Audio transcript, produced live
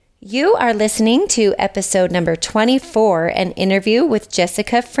You are listening to episode number 24, an interview with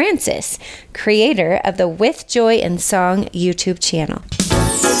Jessica Francis, creator of the With Joy and Song YouTube channel.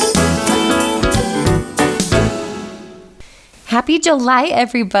 Happy July,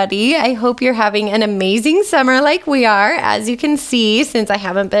 everybody. I hope you're having an amazing summer like we are. As you can see, since I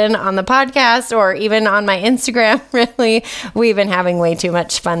haven't been on the podcast or even on my Instagram, really, we've been having way too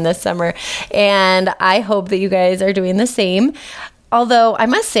much fun this summer. And I hope that you guys are doing the same. Although I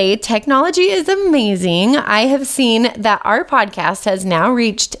must say, technology is amazing. I have seen that our podcast has now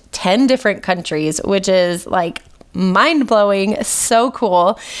reached 10 different countries, which is like mind-blowing, so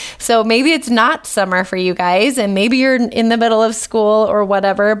cool. So maybe it's not summer for you guys, and maybe you're in the middle of school or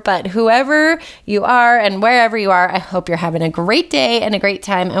whatever, but whoever you are and wherever you are, I hope you're having a great day and a great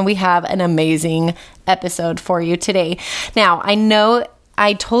time, and we have an amazing episode for you today. Now, I know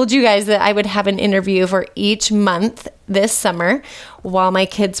I told you guys that I would have an interview for each month this summer while my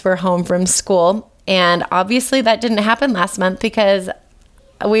kids were home from school. And obviously that didn't happen last month because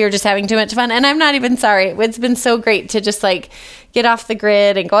we were just having too much fun. And I'm not even sorry. It's been so great to just like get off the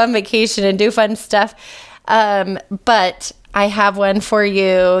grid and go on vacation and do fun stuff. But I have one for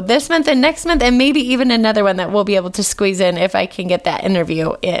you this month and next month, and maybe even another one that we'll be able to squeeze in if I can get that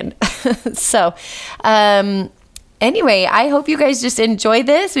interview in. Anyway, I hope you guys just enjoy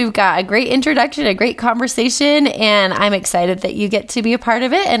this. We've got a great introduction, a great conversation, and I'm excited that you get to be a part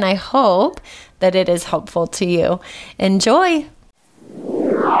of it, and I hope that it is helpful to you. Enjoy.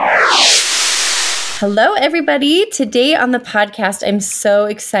 Hello, everybody. Today on the podcast, I'm so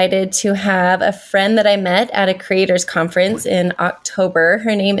excited to have a friend that I met at a creators conference in October.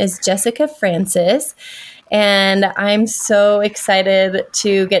 Her name is Jessica Francis. And I'm so excited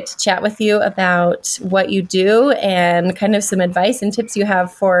to get to chat with you about what you do and kind of some advice and tips you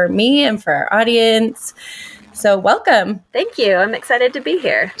have for me and for our audience. So welcome. Thank you. I'm excited to be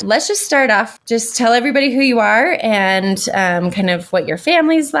here. Let's just start off. Just tell everybody who you are and kind of what your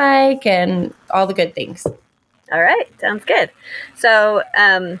family's like and all the good things. All right. Sounds good. So,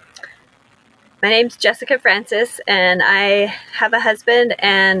 my name's Jessica Francis, and I have a husband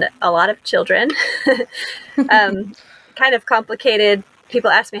and a lot of children. Kind of complicated. People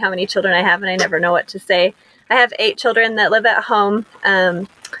ask me how many children I have, and I never know what to say. I have 8 children that live at home. I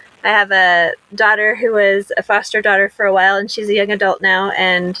have a daughter who was a foster daughter for a while, and she's a young adult now,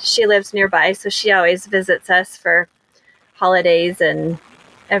 and she lives nearby, so she always visits us for holidays and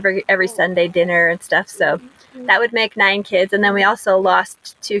every Sunday dinner and stuff. So that would make 9 kids. And then we also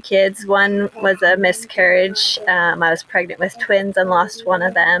lost 2 kids. One was a miscarriage. I was pregnant with twins and lost one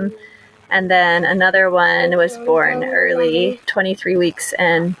of them. And then another one was born early, 23 weeks,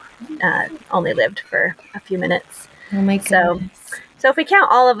 and only lived for a few minutes. Oh my goodness. So if we count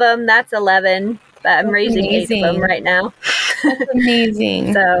all of them, that's 11. But I'm raising 8 of them right now. That's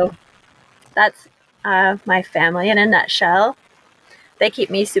amazing. So that's my family in a nutshell. They keep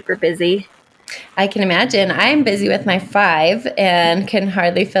me super busy. I can imagine. I'm busy with my 5 and can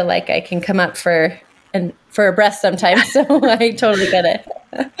hardly feel like I can come up for a breath sometimes. So I totally get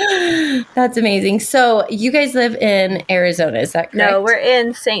it. That's amazing. So you guys live in Arizona, is that correct? No, we're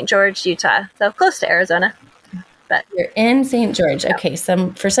in St. George, Utah. So close to Arizona. But you're in St. George. Okay.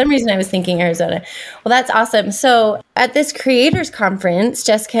 For some reason I was thinking Arizona. Well, that's awesome. So at this creators conference,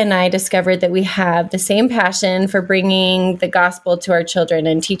 Jessica and I discovered that we have the same passion for bringing the gospel to our children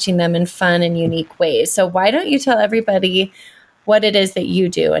and teaching them in fun and unique ways. So why don't you tell everybody what it is that you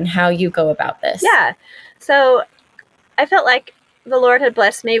do and how you go about this? Yeah. So I felt like the Lord had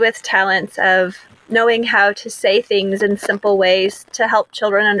blessed me with talents of knowing how to say things in simple ways to help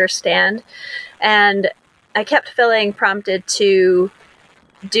children understand. And I kept feeling prompted to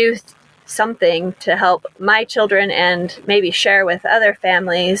do something to help my children and maybe share with other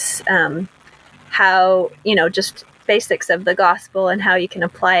families how, just basics of the gospel and how you can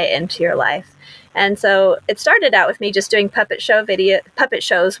apply it into your life. And so it started out with me just doing puppet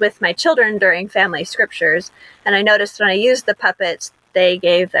shows with my children during family scriptures. And I noticed when I used the puppets, they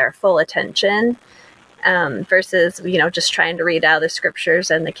gave their full attention. Versus, just trying to read out the scriptures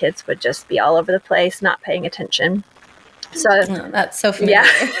and the kids would just be all over the place, not paying attention. So that's so familiar.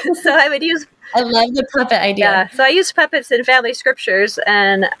 Yeah. So I love the puppet idea. Yeah. So I used puppets in family scriptures,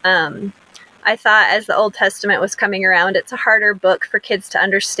 and I thought as the Old Testament was coming around, it's a harder book for kids to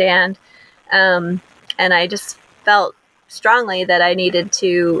understand. And I just felt strongly that I needed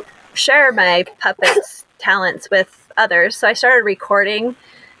to share my puppets talents with others. So I started recording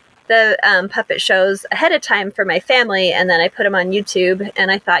the puppet shows ahead of time for my family, and then I put them on YouTube.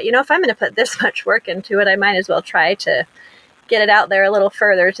 And I thought, if I'm going to put this much work into it, I might as well try to get it out there a little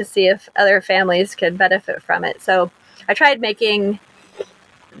further to see if other families could benefit from it. So I tried making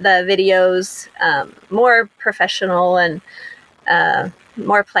the videos more professional and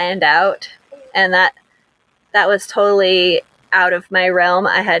more planned out. And that was totally out of my realm.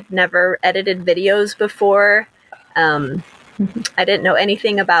 I had never edited videos before. I didn't know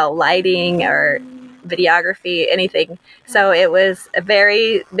anything about lighting or videography, anything. So it was a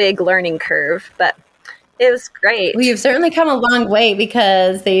very big learning curve, but it was great. Well, you've certainly come a long way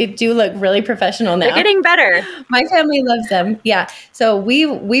because they do look really professional now. They're getting better. My family loves them. Yeah. So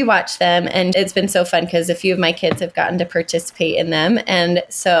we watch them, and it's been so fun because a few of my kids have gotten to participate in them. And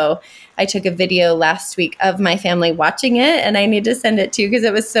so I took a video last week of my family watching it, and I need to send it to you because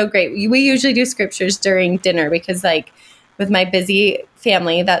it was so great. We usually do scriptures during dinner because, like, with my busy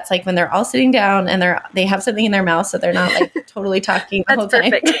family, that's like when they're all sitting down and they have something in their mouth, so they're not like totally talking the whole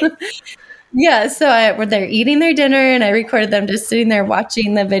time. Perfect. Yeah, so they're eating their dinner, and I recorded them just sitting there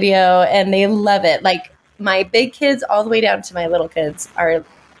watching the video, and they love it. Like, my big kids all the way down to my little kids are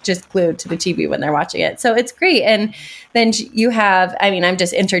just glued to the TV when they're watching it. So it's great. And then you have, I mean, I'm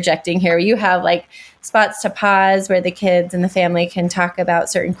just interjecting here. You have like spots to pause where the kids and the family can talk about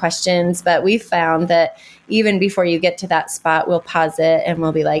certain questions. But we found that even before you get to that spot, we'll pause it and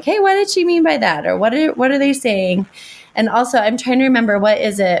we'll be like, hey, what did she mean by that? Or what are they saying? And also, I'm trying to remember, what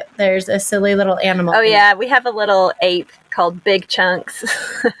is it? There's a silly little animal. Oh, yeah. We have a little ape called Big Chunks.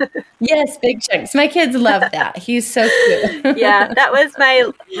 Yes, Big Chunks. My kids love that. He's so cute. Yeah, that was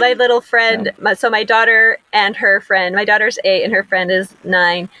my little friend. So my daughter and her friend, my daughter's 8 and her friend is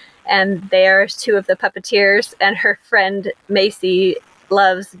 9. And they are 2 of the puppeteers. And her friend, Macy,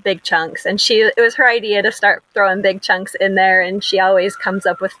 loves Big Chunks, and it was her idea to start throwing Big Chunks in there, and she always comes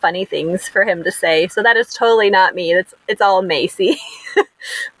up with funny things for him to say. So that is totally not me. It's all Macy.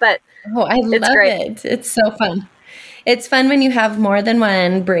 But I love it. It's so fun. It's fun when you have more than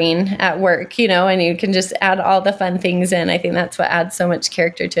one brain at work, and you can just add all the fun things in. I think that's what adds so much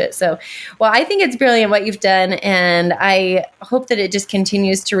character to it. So, well, I think it's brilliant what you've done, and I hope that it just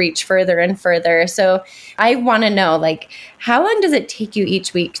continues to reach further and further. So I want to know, like, how long does it take you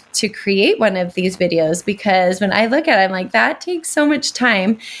each week to create one of these videos? Because when I look at it, I'm like, that takes so much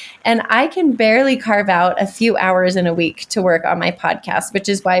time. And I can barely carve out a few hours in a week to work on my podcast, which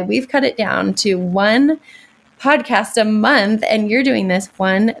is why we've cut it down to one podcast a month, and you're doing this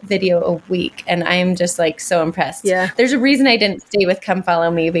one video a week, and I'm just like so impressed. Yeah, there's a reason I didn't stay with Come Follow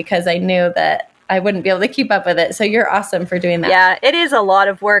Me, because I knew that I wouldn't be able to keep up with it. So you're awesome for doing that. Yeah, it is a lot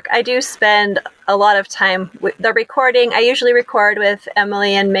of work. I do spend a lot of time with the recording. I usually record with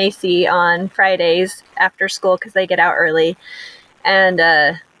Emily and Macy on Fridays after school because they get out early, and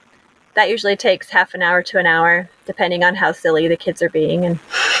that usually takes half an hour to an hour, depending on how silly the kids are being and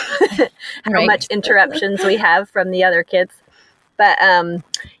how much interruptions we have from the other kids. But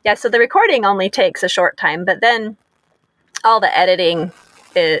yeah, so the recording only takes a short time, but then all the editing,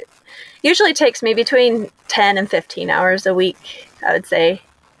 it usually takes me between 10 and 15 hours a week, I would say.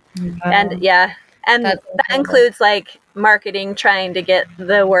 Wow. And yeah, and that includes like marketing, trying to get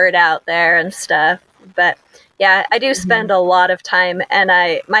the word out there and stuff. But yeah, I do spend a lot of time, and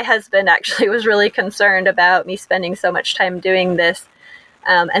my husband actually was really concerned about me spending so much time doing this.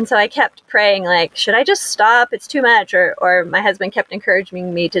 And so I kept praying, like, should I just stop? It's too much. Or my husband kept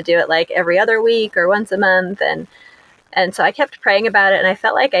encouraging me to do it like every other week or once a month. And so I kept praying about it, and I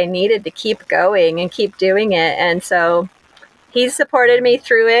felt like I needed to keep going and keep doing it. And so he supported me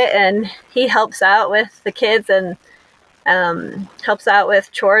through it, and he helps out with the kids and helps out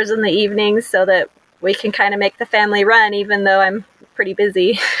with chores in the evenings so that we can kind of make the family run, even though I'm pretty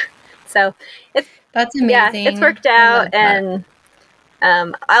busy. So that's amazing. Yeah, it's worked out. And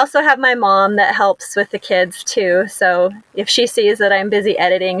I also have my mom that helps with the kids too. So if she sees that I'm busy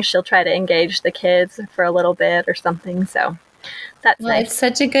editing, she'll try to engage the kids for a little bit or something. So that's nice. It's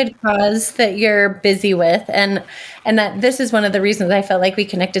such a good cause that you're busy with. And that this is one of the reasons I felt like we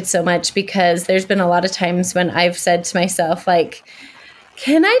connected so much, because there's been a lot of times when I've said to myself, like,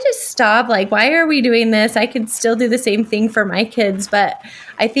 can I just stop? Like, why are we doing this? I could still do the same thing for my kids. But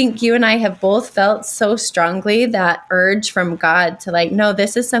I think you and I have both felt so strongly that urge from God to like, no,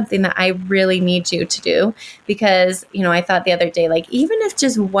 this is something that I really need you to do. Because, I thought the other day, like, even if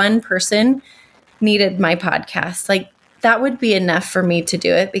just one person needed my podcast, like, that would be enough for me to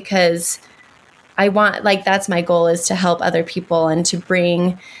do it, because I want, like, that's my goal, is to help other people and to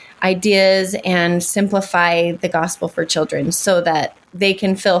bring ideas and simplify the gospel for children so that they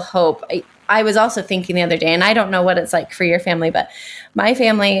can feel hope. I was also thinking the other day, and I don't know what it's like for your family, but my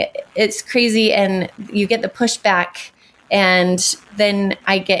family, it's crazy, and you get the pushback, and then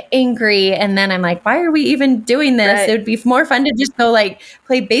I get angry, and then I'm like, why are we even doing this? Right. It would be more fun to just go like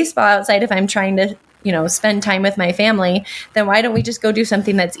play baseball outside if I'm trying to spend time with my family, then why don't we just go do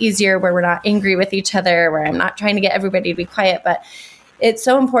something that's easier where we're not angry with each other, where I'm not trying to get everybody to be quiet. But it's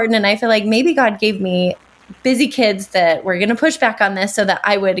so important. And I feel like maybe God gave me busy kids that were going to push back on this so that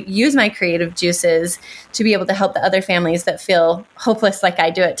I would use my creative juices to be able to help the other families that feel hopeless like I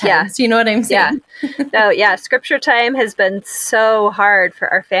do at times. You know what I'm saying? Scripture time has been so hard for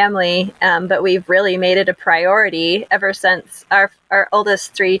our family, but we've really made it a priority ever since our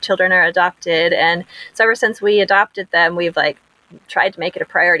oldest 3 children are adopted. And so ever since we adopted them, we've tried to make it a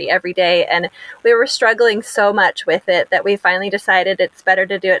priority every day. And we were struggling so much with it that we finally decided it's better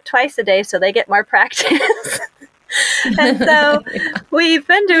to do it twice a day so they get more practice. And so we've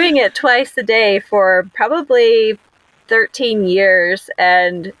been doing it twice a day for probably 13 years,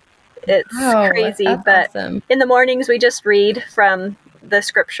 and it's crazy. But awesome. In the mornings, we just read from the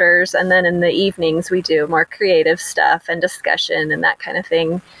scriptures, and then in the evenings, we do more creative stuff and discussion and that kind of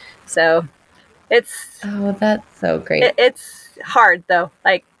thing. So it's... Oh, that's so great. It's hard though.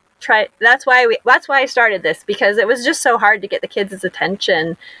 That's why I started this, because it was just so hard to get the kids'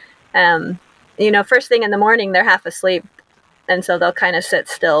 attention. First thing in the morning, they're half asleep, and so they'll kind of sit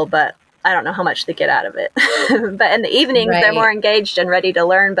still, but I don't know how much they get out of it. But in the evenings, They're more engaged and ready to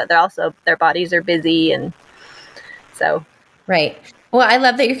learn, but their bodies are busy. And so. Right. Well, I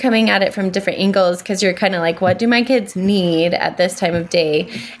love that you're coming at it from different angles, because you're kind of like, what do my kids need at this time of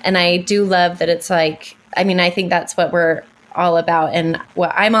day? And I do love that it's I think that's what we're all about, and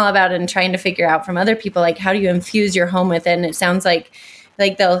what I'm all about, and trying to figure out from other people, how do you infuse your home with it? And it sounds like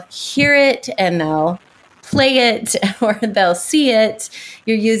they'll hear it and they'll play it or they'll see it.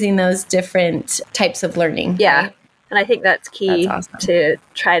 You're using those different types of learning. Yeah. Right? And I think that's key. That's awesome. To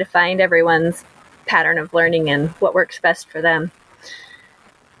try to find everyone's pattern of learning and what works best for them.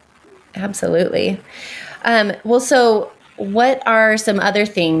 Absolutely. So what are some other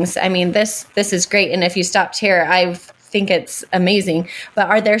things? I mean, this is great. And if you stopped here, I think it's amazing. But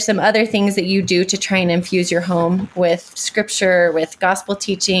are there some other things that you do to try and infuse your home with scripture, with gospel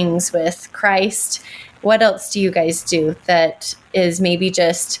teachings, with Christ? What else do you guys do that is maybe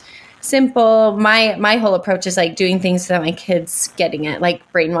just simple? My whole approach is doing things without my kids getting it,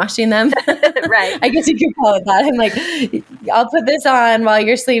 brainwashing them. Right. I guess you could call it that. I'm I'll put this on while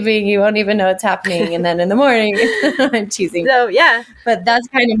you're sleeping. You won't even know it's happening. And then in the morning, I'm teasing. So, yeah. But that's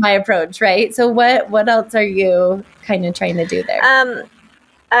kind of my approach, right? So what else are you kind of trying to do there?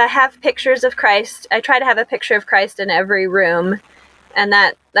 I have pictures of Christ. I try to have a picture of Christ in every room. And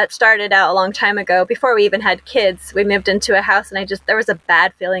that started out a long time ago. Before we even had kids, we moved into a house, and there was a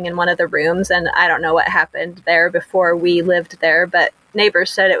bad feeling in one of the rooms, and I don't know what happened there before we lived there, but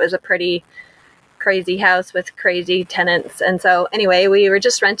neighbors said it was a pretty crazy house with crazy tenants. And so anyway, we were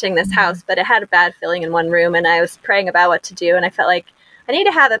just renting this house, but it had a bad feeling in one room, and I was praying about what to do, and I felt like I need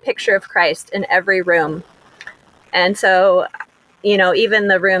to have a picture of Christ in every room. And so, even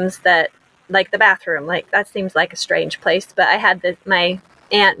the rooms that, the bathroom, that seems like a strange place, but I had my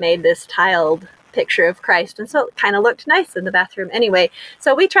aunt made this tiled picture of Christ, and so it kind of looked nice in the bathroom anyway.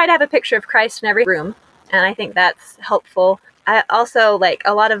 So we try to have a picture of Christ in every room, and I think that's helpful. I also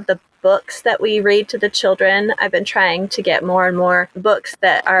a lot of the books that we read to the children. I've been trying to get more and more books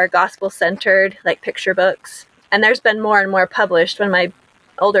that are gospel centered, picture books, and there's been more and more published. When my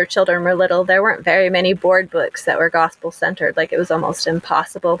older children were little, there weren't very many board books that were gospel centered. It was almost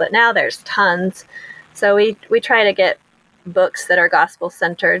impossible, but now there's tons. So we try to get books that are gospel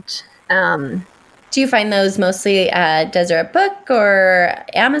centered. Do you find those mostly at Deseret Book or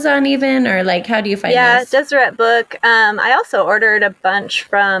Amazon even, or how do you find those? Yeah, Deseret Book. I also ordered a bunch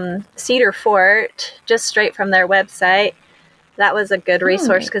from Cedar Fort, just straight from their website. That was a good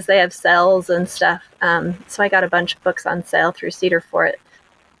resource because they have sales and stuff. So I got a bunch of books on sale through Cedar Fort.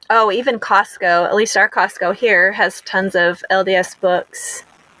 Oh, even Costco, at least our Costco here, has tons of LDS books.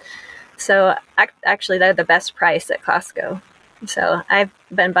 So actually, they're the best price at Costco. So I've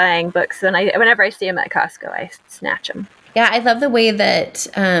been buying books, and whenever I see them at Costco, I snatch them. Yeah, I love the way that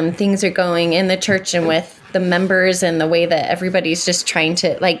things are going in the church and with the members, and the way that everybody's just trying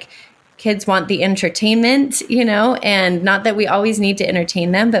to, kids want the entertainment, and not that we always need to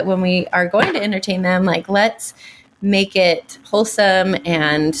entertain them, but when we are going to entertain them, let's make it wholesome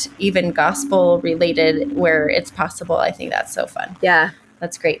and even gospel related where it's possible. I think that's so fun. Yeah.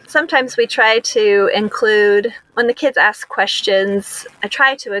 That's great. Sometimes we try to include, when the kids ask questions, I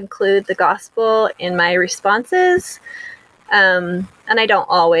try to include the gospel in my responses. And I don't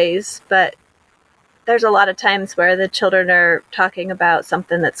always, but there's a lot of times where the children are talking about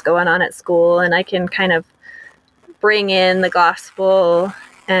something that's going on at school, and I can kind of bring in the gospel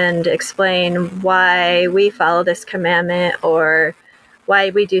and explain why we follow this commandment, or why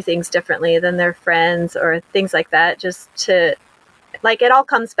we do things differently than their friends or things like that. Just to, like, it all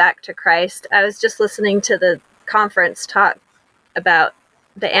comes back to Christ. I was just listening to the conference talk about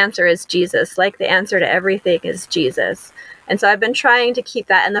the answer is Jesus. Like, the answer to everything is Jesus. And so I've been trying to keep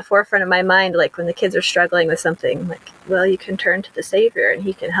that in the forefront of my mind. Like, when the kids are struggling with something, like, well, you can turn to the Savior and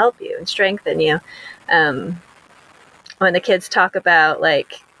he can help you and strengthen you. When the kids talk about,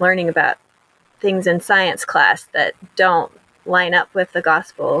 like, learning about things in science class that don't line up with the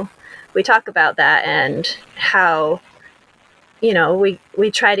gospel, we talk about that and how, you know,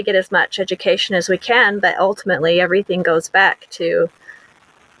 we try to get as much education as we can, but ultimately everything goes back to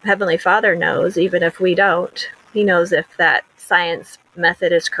Heavenly Father knows, even if we don't. He knows if that science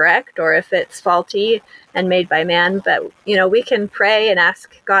method is correct or if it's faulty and made by man. But, you know, we can pray and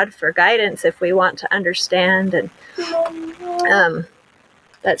ask God for guidance if we want to understand. And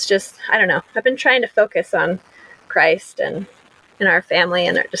that's just, I don't know. I've been trying to focus on Christ and in our family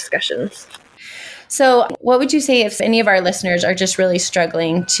and our discussions. So what would you say if any of our listeners are just really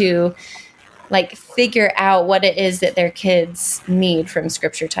struggling to like figure out what it is that their kids need from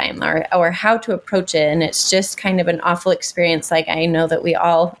scripture time or how to approach it? And it's just kind of an awful experience, like I know that we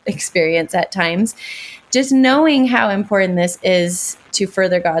all experience at times. Just knowing how important this is to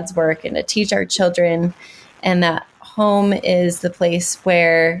further God's work and to teach our children, and that home is the place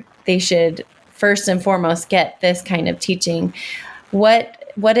where they should first and foremost get this kind of teaching. What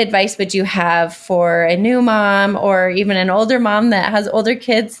advice would you have for a new mom or even an older mom that has older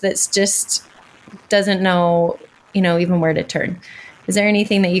kids that's just doesn't know, you know, even where to turn? Is there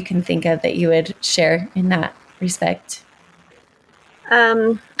anything that you can think of that you would share in that respect?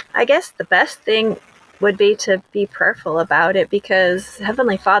 I guess the best thing would be to be prayerful about it, because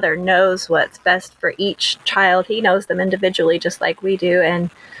Heavenly Father knows what's best for each child. He knows them individually just like we do. And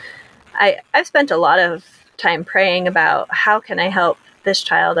I've spent a lot of time praying about how can I help this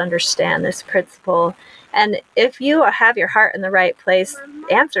child understand this principle. And if you have your heart in the right place,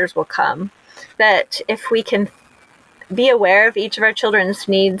 answers will come. That if we can be aware of each of our children's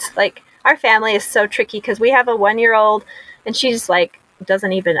needs, like our family is so tricky because we have a 1-year-old and she's like,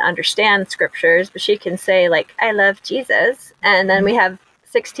 doesn't even understand scriptures, but she can say like, I love Jesus. And then we have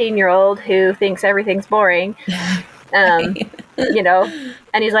 16-year-old who thinks everything's boring. You know,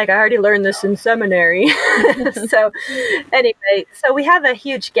 and he's like, I already learned this in seminary. So anyway, so we have a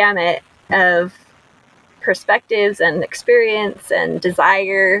huge gamut of perspectives and experience and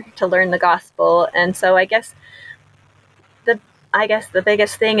desire to learn the gospel. And so I guess the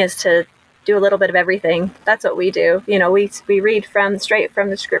biggest thing is to do a little bit of everything. That's what we do. You know, we read straight from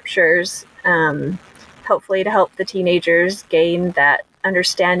the scriptures, hopefully to help the teenagers gain that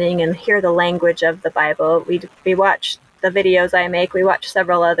understanding and hear the language of the Bible. We watch the videos I make. We watch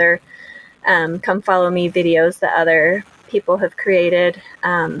several other Come Follow Me videos that other people have created.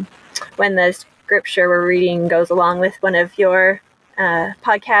 When the scripture we're reading goes along with one of your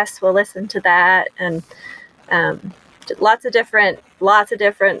podcasts, we'll listen to that. And lots of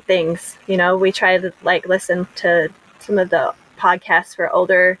different things. You know, we try to like listen to some of the podcasts for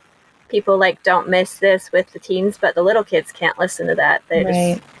older people, like Don't Miss This with the teens, but the little kids can't listen to that. They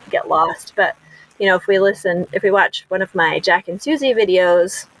just get lost. But, you know, if we watch one of my Jack and Susie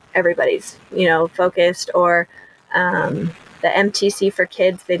videos, everybody's, you know, focused, or the MTC for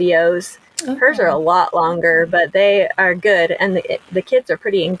Kids videos. Okay. Hers are a lot longer, but they are good. And the kids are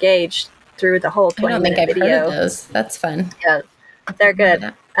pretty engaged through the whole 20-minute video. Heard of those. That's fun. Yeah, they're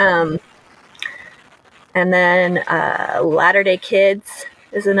good. And then Latter-day Kids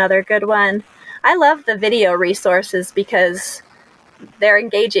is another good one. I love the video resources because they're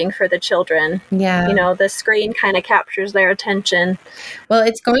engaging for the children. Yeah. You know, the screen kind of captures their attention. Well,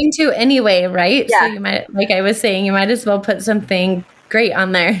 it's going to anyway, right? Yeah. So you might, like I was saying, you might as well put something great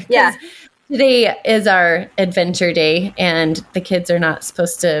on there. Yeah. Today is our adventure day, and the kids are not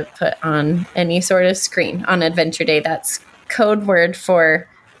supposed to put on any sort of screen on adventure day. That's code word for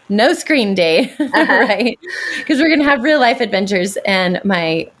no screen day, right? Because we're going to have real life adventures. And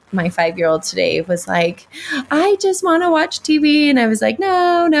my 5-year-old today was like, I just want to watch TV. And I was like,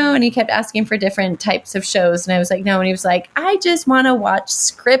 no. And he kept asking for different types of shows. And I was like, no. And he was like, I just want to watch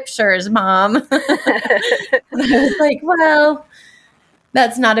scriptures, Mom. And I was like, well,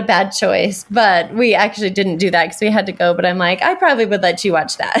 that's not a bad choice. But we actually didn't do that because we had to go. But I'm like, I probably would let you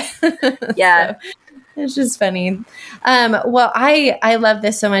watch that. Yeah. So, it's just funny. Well, I love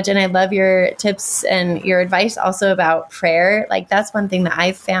this so much, and I love your tips and your advice also about prayer. Like, that's one thing that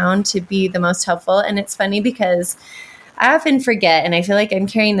I've found to be the most helpful. And it's funny because I often forget, and I feel like I'm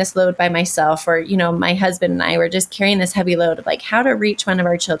carrying this load by myself, or, you know, my husband and I were just carrying this heavy load of like how to reach one of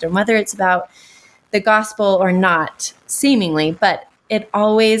our children, whether it's about the gospel or not, seemingly. But it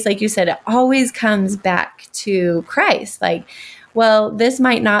always, like you said, it always comes back to Christ. Like, well, this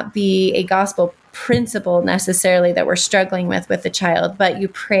might not be a gospel principle necessarily that we're struggling with the child, but you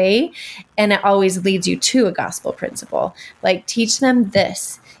pray and it always leads you to a gospel principle. Like, teach them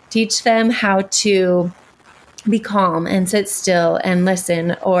this, teach them how to be calm and sit still and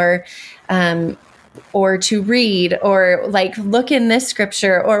listen, or to read, or like look in this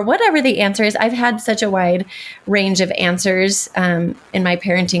scripture, or whatever the answer is. I've had such a wide range of answers in my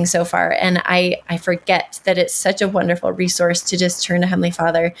parenting so far. And I forget that it's such a wonderful resource to just turn to Heavenly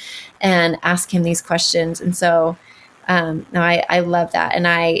Father and ask him these questions. And so no, I love that. And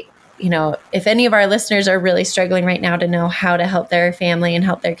if any of our listeners are really struggling right now to know how to help their family and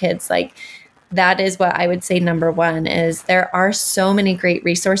help their kids, like, that is what I would say number one is there are so many great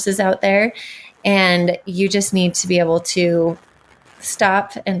resources out there, and you just need to be able to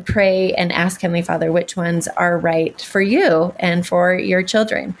stop and pray and ask Heavenly Father which ones are right for you and for your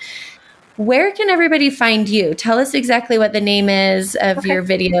children. Where can everybody find you? Tell us exactly what the name is of your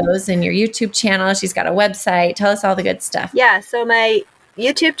videos and your YouTube channel. She's got a website. Tell us all the good stuff. Yeah, so my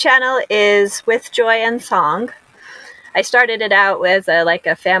YouTube channel is With Joy and Song. I started it out with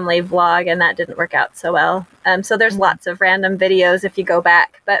a family vlog, and that didn't work out so well. So there's lots of random videos if you go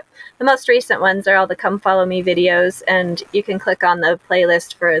back. But the most recent ones are all the Come Follow Me videos, and you can click on the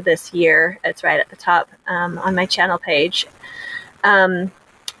playlist for this year. It's right at the top on my channel page. So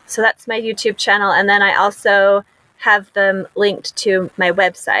that's my YouTube channel. And then I also have them linked to my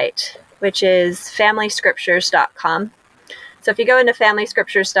website, which is familyscriptures.com. So if you go into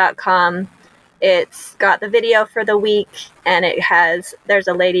familyscriptures.com, it's got the video for the week, and there's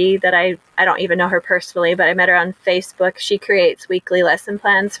a lady that I don't even know her personally, but I met her on Facebook. She creates weekly lesson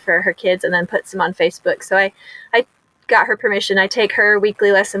plans for her kids and then puts them on Facebook. So I got her permission. I take her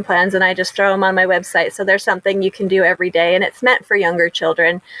weekly lesson plans and I just throw them on my website. So there's something you can do every day, and it's meant for younger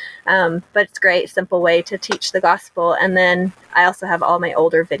children. But it's a great, simple way to teach the gospel. And then I also have all my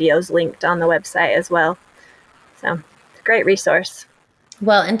older videos linked on the website as well. So it's a great resource.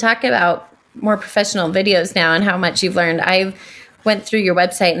 Well, and talk about more professional videos now and how much you've learned. I went through your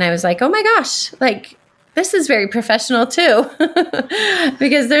website and I was like, oh my gosh, like, this is very professional too.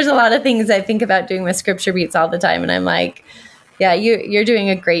 Because there's a lot of things I think about doing with Scripture Beats all the time. And I'm like, yeah, you're doing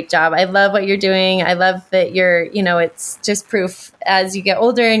a great job. I love what you're doing. I love that it's just proof as you get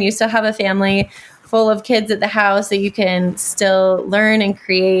older and you still have a family full of kids at the house that you can still learn and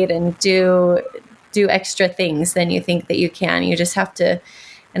create and do extra things than you think that you can. You just have to,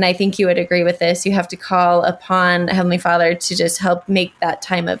 and I think you would agree with this, you have to call upon Heavenly Father to just help make that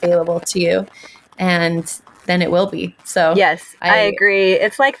time available to you. And then it will be. So yes, I agree.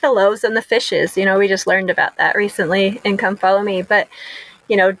 It's like the loaves and the fishes. We just learned about that recently in Come Follow Me. But,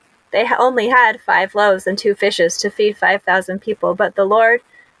 they only had 5 loaves and 2 fishes to feed 5,000 people. But the Lord,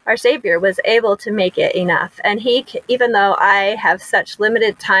 our Savior, was able to make it enough. And he, even though I have such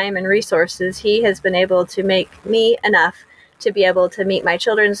limited time and resources, he has been able to make me enough to be able to meet my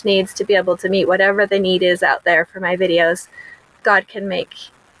children's needs, to be able to meet whatever the need is out there for my videos. God can make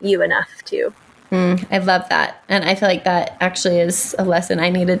you enough too. I love that. And I feel like that actually is a lesson I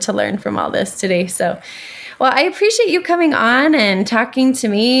needed to learn from all this today. So, well, I appreciate you coming on and talking to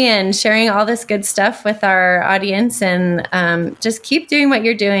me and sharing all this good stuff with our audience, and just keep doing what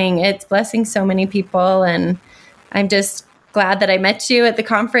you're doing. It's blessing so many people. And I'm just glad that I met you at the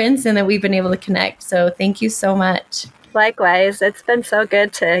conference and that we've been able to connect. So thank you so much. Likewise. It's been so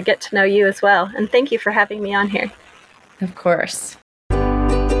good to get to know you as well. And thank you for having me on here. Of course.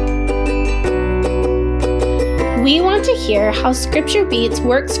 We want to hear how Scripture Beats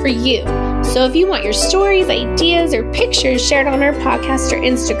works for you. So if you want your stories, ideas, or pictures shared on our podcast or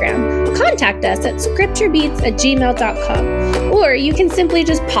Instagram, contact us at scripturebeats@gmail.com. Or you can simply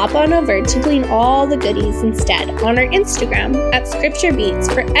just pop on over to glean all the goodies instead on our Instagram at Scripture Beats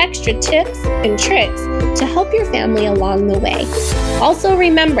for extra tips and tricks to help your family along the way. Also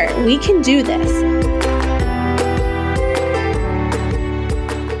remember, we can do this.